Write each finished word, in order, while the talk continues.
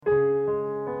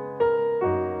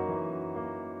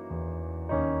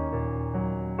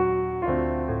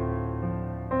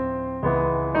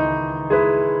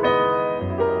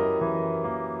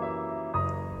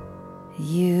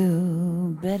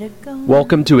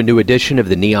Welcome to a new edition of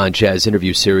the Neon Jazz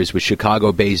interview series with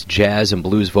Chicago-based jazz and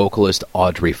blues vocalist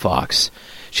Audrey Fox.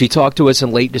 She talked to us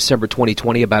in late December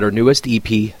 2020 about her newest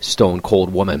EP, Stone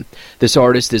Cold Woman. This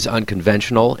artist is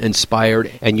unconventional,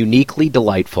 inspired, and uniquely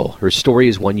delightful. Her story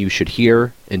is one you should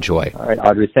hear. Enjoy. All right,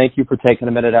 Audrey, thank you for taking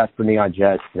a minute out for Neon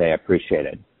Jazz today. I appreciate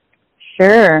it.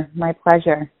 Sure, my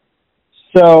pleasure.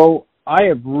 So I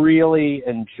have really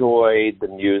enjoyed the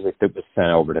music that was sent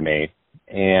over to me.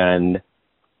 And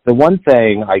the one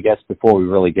thing, I guess, before we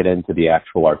really get into the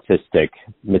actual artistic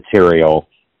material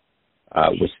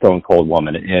with Stone Cold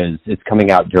Woman is it's coming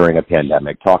out during a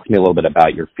pandemic. Talk to me a little bit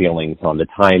about your feelings on the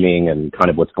timing and kind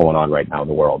of what's going on right now in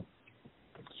the world.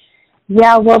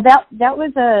 Yeah, well, that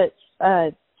was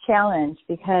a challenge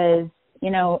because,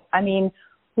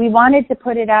 we wanted to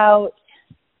put it out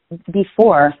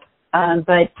before,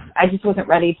 but I just wasn't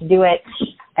ready to do it.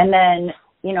 And then,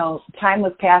 time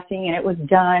was passing and it was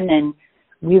done and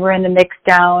we were in the mix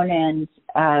down and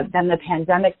then the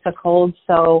pandemic took hold.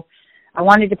 So I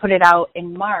wanted to put it out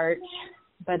in March,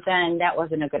 but then that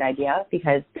wasn't a good idea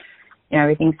because,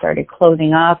 everything started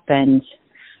closing up and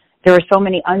there were so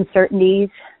many uncertainties.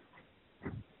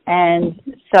 And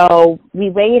so I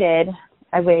waited,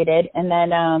 and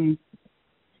then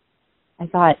I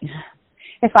thought,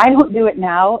 if I don't do it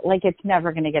now, it's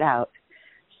never going to get out.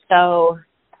 So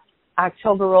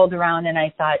October rolled around and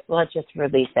I thought, well, let's just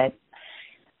release it.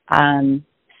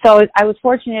 So I was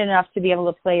fortunate enough to be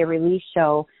able to play a release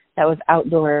show that was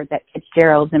outdoors at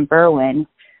Fitzgerald's in Berwyn,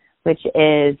 which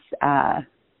is a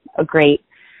great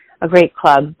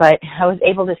club. But I was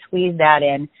able to squeeze that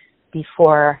in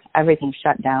before everything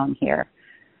shut down here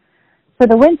for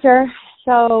the winter.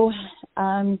 So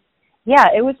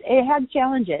it had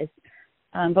challenges,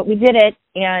 but we did it,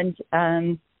 and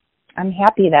I'm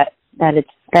happy that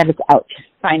it's out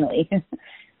finally.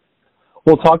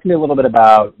 Well, talk to me a little bit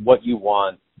about what you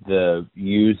want the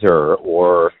user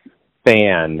or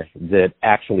fan that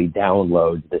actually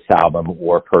downloads this album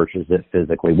or purchases it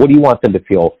physically. What do you want them to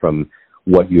feel from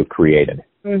what you've created?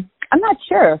 I'm not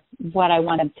sure what I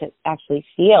want them to actually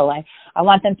feel. I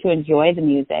want them to enjoy the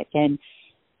music, and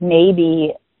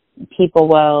maybe people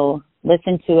will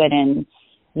listen to it and,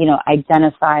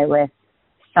 identify with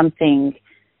something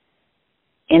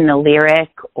in the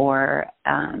lyric or,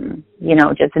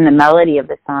 just in the melody of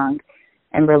the song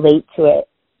and relate to it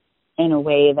in a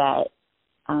way that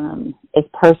is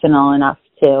personal enough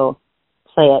to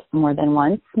play it more than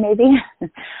once, maybe.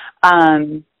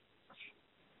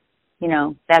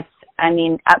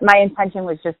 My intention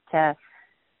was just to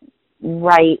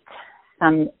write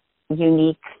some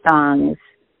unique songs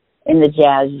in the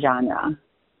jazz genre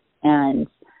and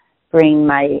bring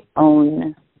my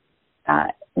own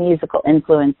musical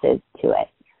influences to it.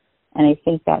 And I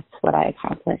think that's what I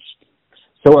accomplished.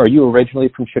 So are you originally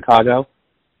from Chicago?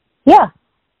 Yeah.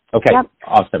 Okay, yep.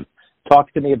 Awesome.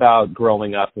 Talk to me about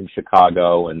growing up in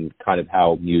Chicago and kind of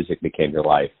how music became your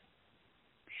life.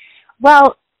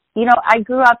 Well, I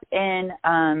grew up in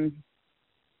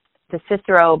the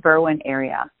Cicero-Berwyn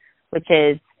area, which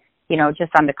is,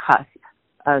 just on the cusp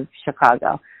of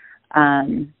Chicago.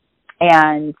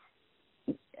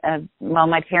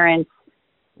 My parents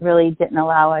really didn't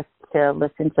allow us to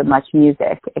listen to much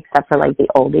music except for the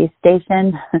oldies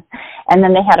station. And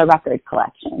then they had a record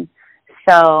collection.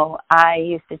 So I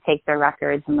used to take their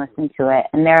records and listen to it.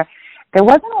 And there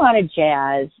wasn't a lot of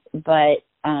jazz, but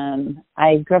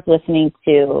I grew up listening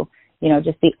to,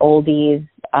 just the oldies,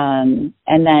 and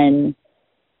then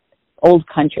old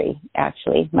country,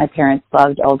 actually. My parents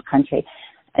loved old country.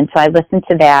 And so I listened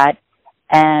to that.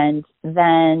 And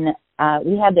then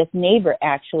we had this neighbor,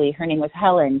 actually. Her name was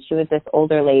Helen. She was this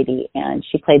older lady, and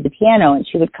she played the piano, and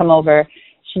she would come over.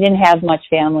 She didn't have much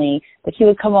family, but she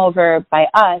would come over by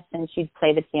us, and she'd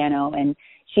play the piano, and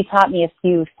she taught me a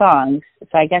few songs.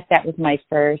 So I guess that was my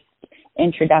first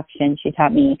introduction. She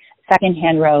taught me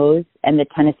Secondhand Rose and the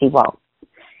Tennessee Waltz.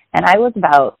 And I was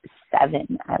about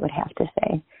 7, I would have to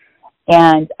say.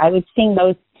 And I would sing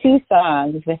those 2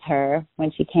 songs with her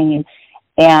when she came.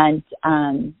 And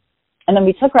then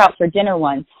we took her out for dinner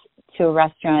once to a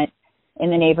restaurant in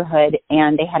the neighborhood,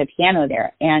 and they had a piano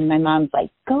there. And my mom's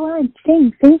like, go on,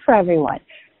 sing for everyone.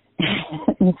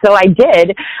 And so I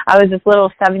did. I was this little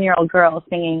 7-year-old girl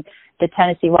singing the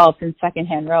Tennessee Waltz and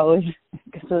Secondhand Rose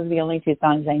because those were the only 2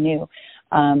 songs I knew.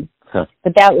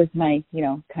 But that was my,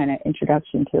 kind of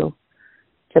introduction to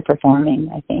performing,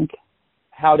 I think.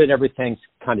 How did everything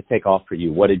kind of take off for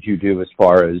you? What did you do as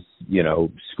far as,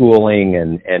 schooling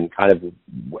and kind of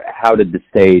how did the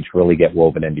stage really get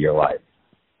woven into your life?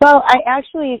 Well,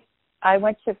 I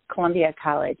went to Columbia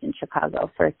College in Chicago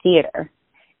for theater,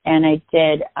 and I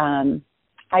did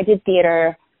I did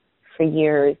theater for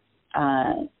years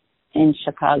in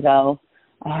Chicago.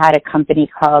 I had a company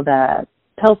called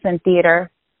Pilsen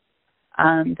Theater,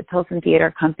 the Pilsen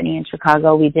Theater Company in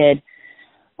Chicago. We did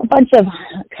a bunch of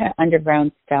kind of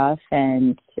underground stuff,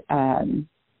 and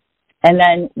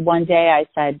then one day I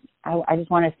said, I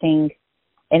just want to sing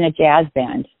in a jazz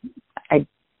band.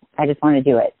 I just want to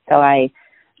do it. So I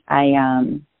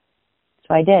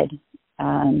did.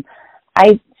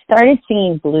 I started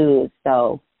singing blues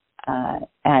though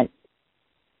at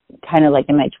kind of like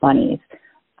in my 20s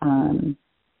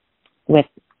with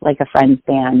like a friend's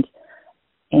band,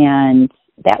 and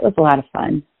that was a lot of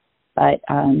fun. But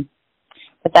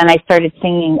then I started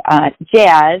singing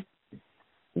jazz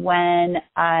when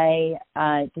I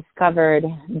discovered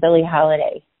Billie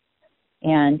Holiday,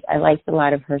 and I liked a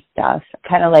lot of her stuff.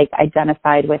 Kind of like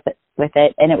identified with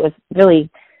it, and it was really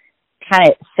kind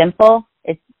of simple.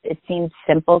 It seems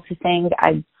simple to sing.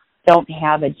 I don't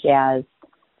have a jazz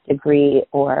degree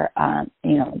or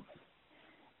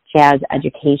jazz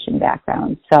education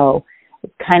background, so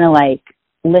it's kind of like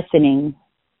listening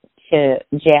to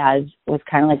jazz was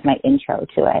kind of like my intro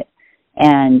to it,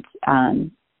 and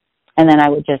then I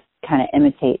would just kind of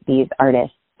imitate these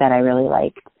artists that I really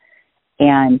liked.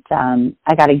 And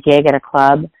I got a gig at a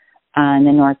club on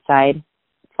the north side,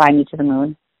 Fly Me to the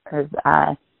Moon, because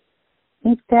I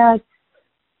think that's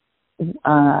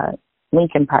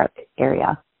Lincoln Park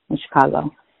area in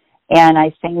Chicago. And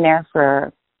I sang there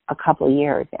for a couple of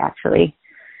years, actually.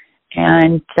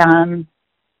 And,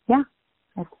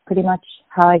 that's pretty much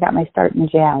how I got my start in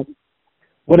jazz.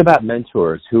 What about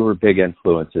mentors? Who were big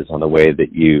influences on the way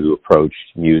that you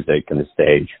approached music and the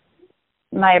stage?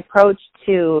 My approach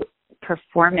to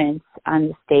performance on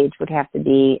the stage would have to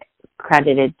be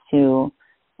credited to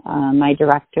my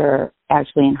director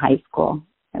actually in high school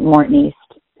at Morton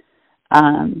East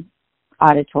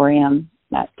Auditorium.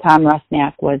 Tom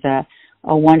Rusnak was a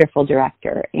wonderful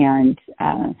director, and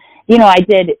I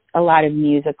did a lot of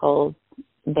musicals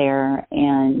there,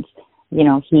 and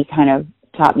he kind of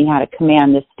taught me how to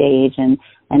command the stage and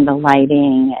the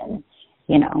lighting and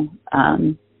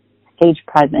stage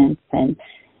presence, and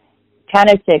kind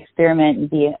of to experiment and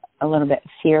be a little bit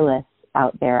fearless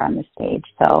out there on the stage.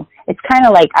 So it's kind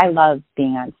of like I love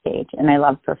being on stage and I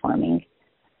love performing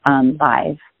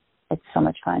live. It's so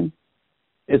much fun.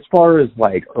 As far as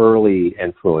like early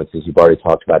influences, you've already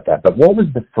talked about that, but what was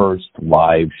the first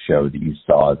live show that you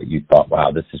saw that you thought,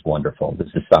 wow, this is wonderful. This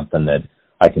is something that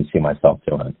I can see myself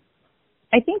doing?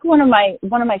 I think one of my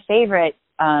favorite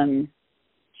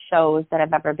shows that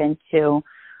I've ever been to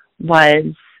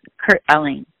was Kurt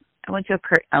Elling. I went to a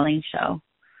Kurt Elling show,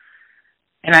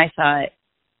 and I saw it,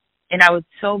 and I was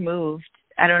so moved.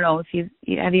 I don't know if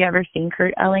have you ever seen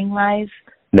Kurt Elling live?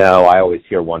 No, I always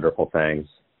hear wonderful things.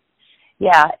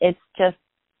 Yeah, it's just,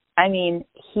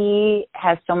 he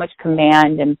has so much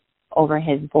command over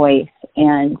his voice,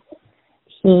 and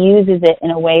he uses it in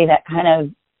a way that kind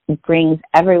of brings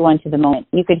everyone to the moment.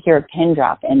 You could hear a pin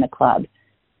drop in the club,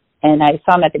 and I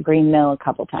saw him at the Green Mill a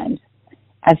couple times.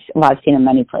 I've seen him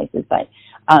many places, but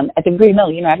at the Green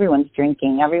Mill, everyone's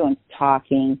drinking, everyone's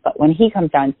talking, but when he comes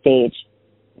on stage,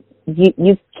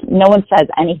 no one says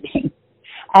anything.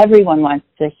 Everyone wants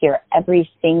to hear every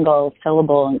single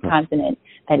syllable and consonant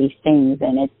that he sings,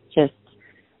 and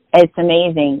it's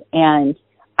amazing. And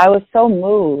I was so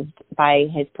moved by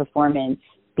his performance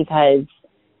because,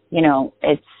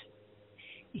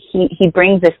 he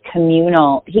brings this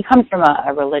communal, he comes from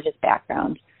a religious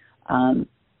background.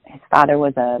 His father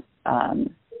was a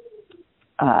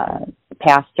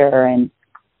pastor, and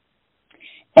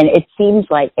it seems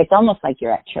like it's almost like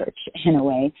you're at church in a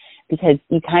way, because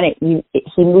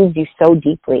he moves you so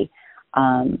deeply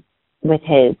with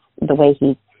the way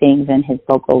he sings and his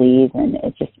vocals, and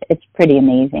it's pretty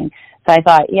amazing. So I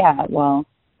thought, yeah, well,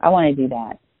 I want to do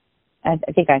that.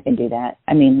 I think I can do that.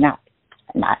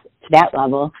 Not to that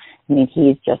level.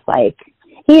 He's just like,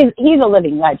 he's a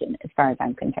living legend as far as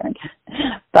I'm concerned.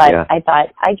 But yeah. I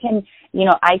thought I can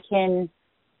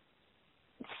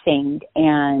sing,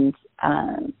 and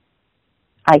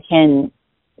I can,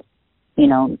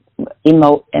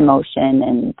 emote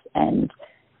emotion and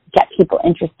get people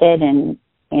interested and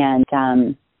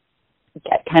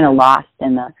get kind of lost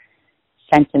in the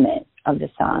sentiment of the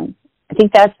song. I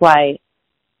think that's why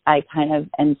I kind of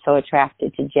am so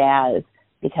attracted to jazz,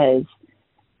 because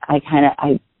I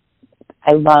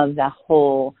love the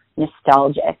whole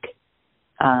nostalgic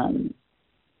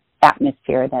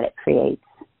atmosphere that it creates.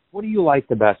 What do you like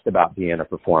the best about being a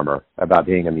performer, about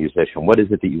being a musician? What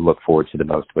is it that you look forward to the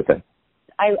most with it?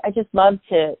 I just love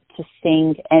to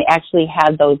sing and actually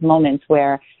have those moments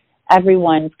where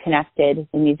everyone's connected.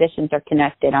 The musicians are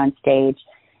connected on stage,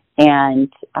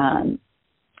 and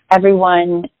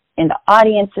everyone in the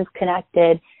audience is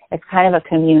connected. It's kind of a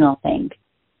communal thing.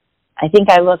 I think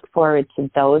I look forward to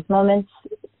those moments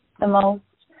the most.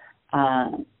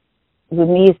 When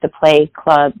we used to play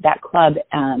that club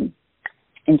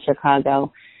in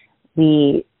Chicago,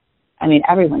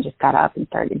 everyone just got up and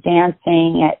started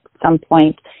dancing at some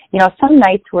point. Some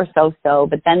nights were so-so,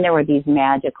 but then there were these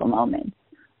magical moments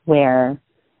where,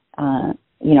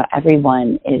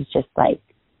 everyone is just like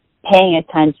paying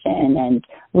attention and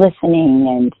listening,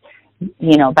 and,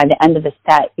 by the end of the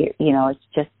set, it's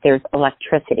just, there's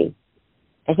electricity.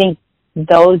 I think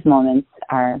those moments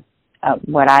are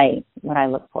what I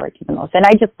look forward to the most. And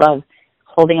I just love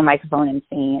holding a microphone and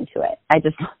singing into it. I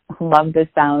just love the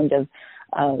sound of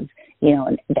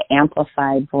the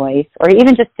amplified voice, or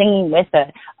even just singing with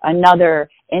another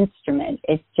instrument.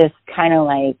 It's just kind of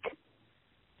like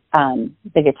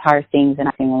the guitar sings and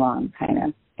I sing along, kind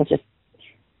of. It's just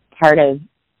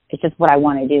it's just what I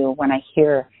want to do when I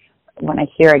hear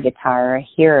a guitar or I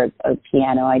hear a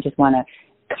piano. I just want to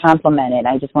compliment it.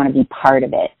 I just want to be part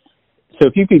of it. So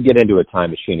if you could get into a time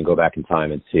machine and go back in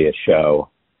time and see a show,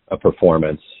 a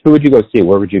performance, who would you go see?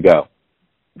 Where would you go?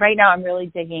 Right now I'm really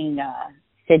digging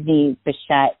Sidney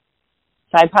Bechet.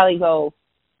 So I'd probably go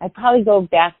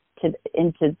back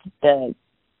into the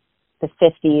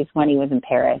 50s when he was in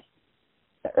Paris,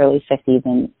 the early 50s,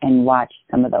 and watch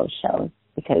some of those shows,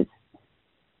 because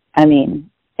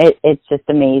it's just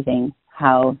amazing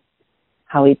how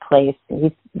he plays.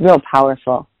 He's real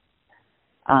powerful.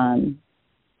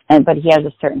 But he has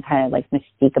a certain kind of like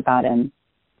mystique about him,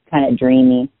 kind of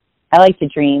dreamy. I like to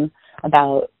dream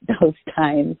about those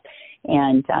times.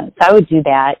 And so I would do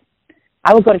that.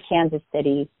 I would go to Kansas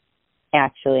City,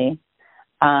 actually.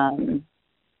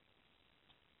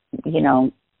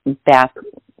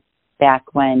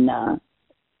 Back when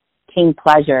King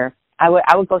Pleasure, I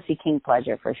would go see King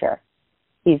Pleasure for sure.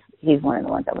 He's one of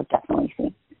the ones I would definitely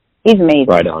see. He's amazing.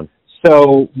 Right on.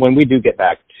 So when we do get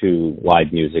back to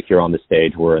live music, you're on the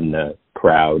stage, we're in the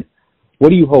crowd. What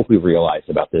do you hope we realize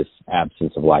about this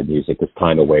absence of live music, this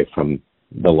time away from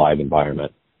the live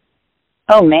environment?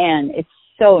 Oh man, it's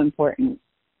so important.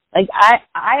 Like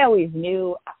I always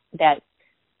knew that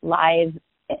live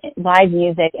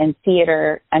music and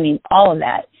theater, all of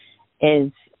that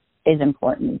is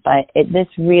important, but this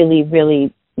really,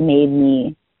 really made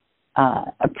me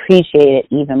appreciate it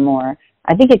even more.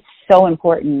 I think it's so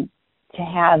important to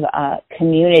have a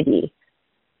community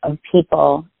of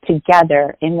people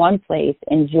together in one place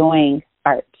enjoying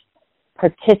art,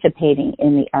 participating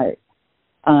in the art.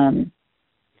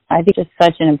 I think it's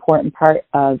such an important part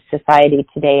of society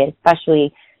today,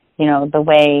 especially, the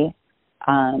way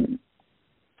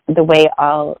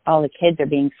all the kids are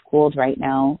being schooled right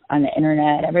now on the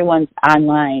internet. Everyone's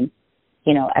online.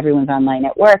 Everyone's online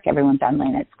at work. Everyone's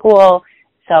online at school.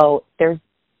 So there's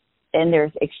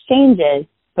exchanges,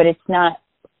 but it's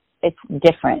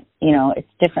different. It's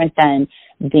different than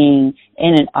being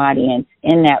in an audience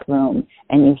in that room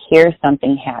and you hear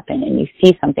something happen and you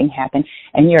see something happen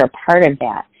and you're a part of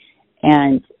that.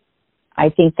 And I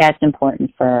think that's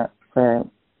important for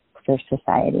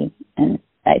society. And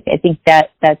I think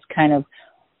that's kind of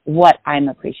what I'm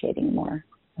appreciating more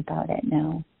about it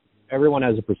now. Everyone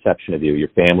has a perception of you, your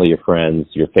family, your friends,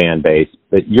 your fan base,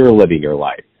 but you're living your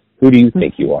life. Who do you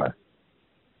think you are?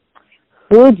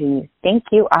 Who do you think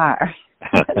you are?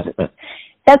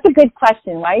 That's a good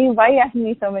question. Why are you asking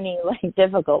me so many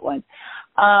difficult ones?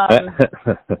 I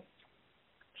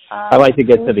like to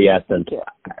get to the essence.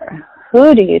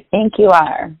 Who do you think you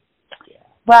are?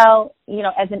 Well,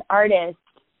 as an artist,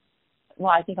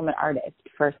 I think I'm an artist,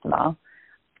 first of all.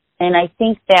 And I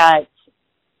think that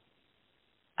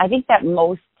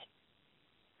most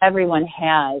everyone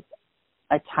has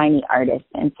a tiny artist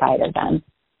inside of them.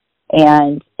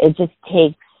 And it just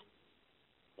takes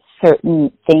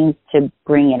certain things to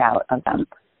bring it out of them.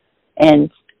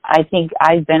 And I think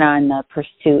I've been on the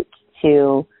pursuit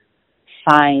to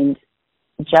find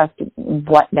just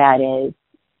what that is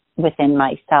within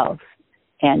myself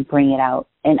and bring it out.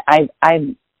 And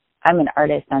I'm an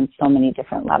artist on so many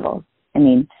different levels.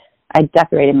 I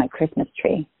decorated my Christmas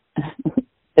tree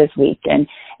this week, and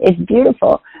it's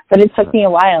beautiful, but it took me a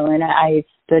while, and I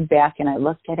stood back and I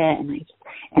looked at it,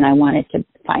 and I wanted to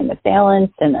find the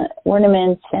balance and the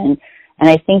ornaments, and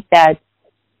I think that's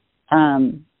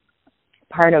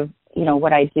part of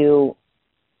what I do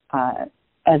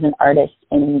as an artist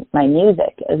in my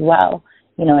music as well.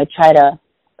 I try to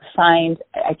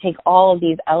I take all of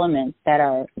these elements that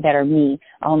are me,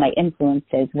 all my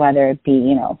influences, whether it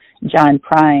be, John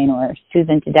Prine or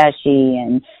Susan Tedeschi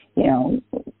and,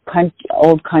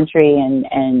 old country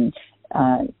and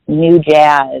new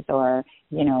jazz, or,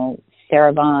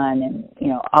 Sarah Vaughan, and,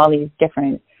 all these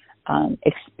different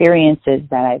experiences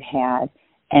that I've had,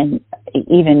 and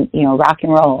even, rock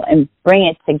and roll, and bring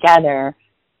it together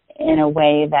in a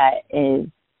way that is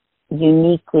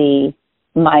uniquely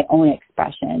my own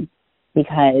expression,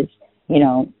 because,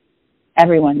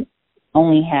 everyone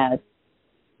only has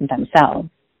themselves,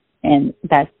 and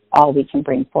that's all we can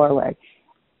bring forward.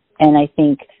 And I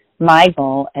think my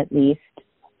goal, at least,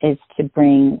 is to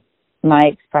bring my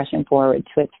expression forward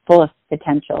to its fullest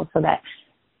potential, so that,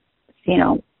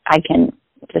 I can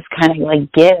just kind of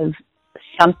like give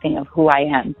something of who I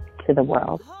am to the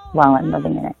world while I'm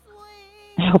living in it.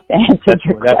 I hope that answered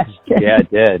your question. Yeah, it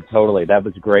did. Totally. That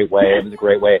was a great way. It was a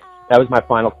great way. That was my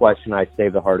final question. I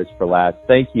saved the hardest for last.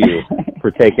 Thank you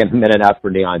for taking a minute out for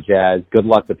Neon Jazz. Good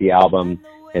luck with the album,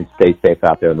 and stay safe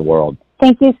out there in the world.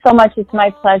 Thank you so much. It's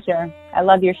my pleasure. I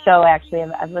love your show, actually.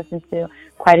 I've listened to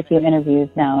quite a few interviews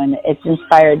now, and it's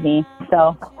inspired me.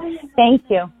 So thank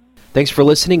you. Thanks for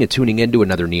listening and tuning in to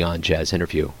another Neon Jazz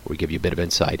interview, where we give you a bit of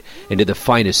insight into the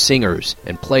finest singers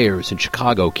and players in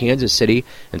Chicago, Kansas City,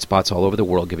 and spots all over the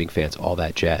world, giving fans all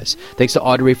that jazz. Thanks to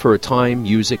Audrey for her time,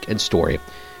 music, and story.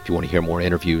 If you want to hear more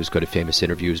interviews, go to Famous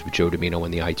Interviews with Joe Domino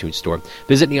in the iTunes Store.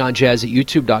 Visit Neon Jazz at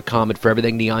youtube.com, and for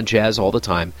everything Neon Jazz all the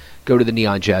time, go to the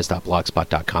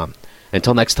neonjazz.blogspot.com.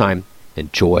 Until next time,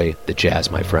 enjoy the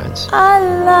jazz, my friends. I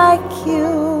like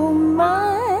you much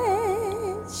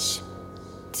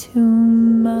too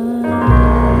much.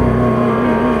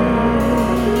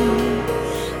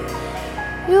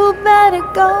 You better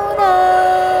go now.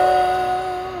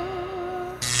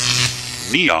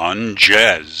 Neon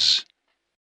Jazz.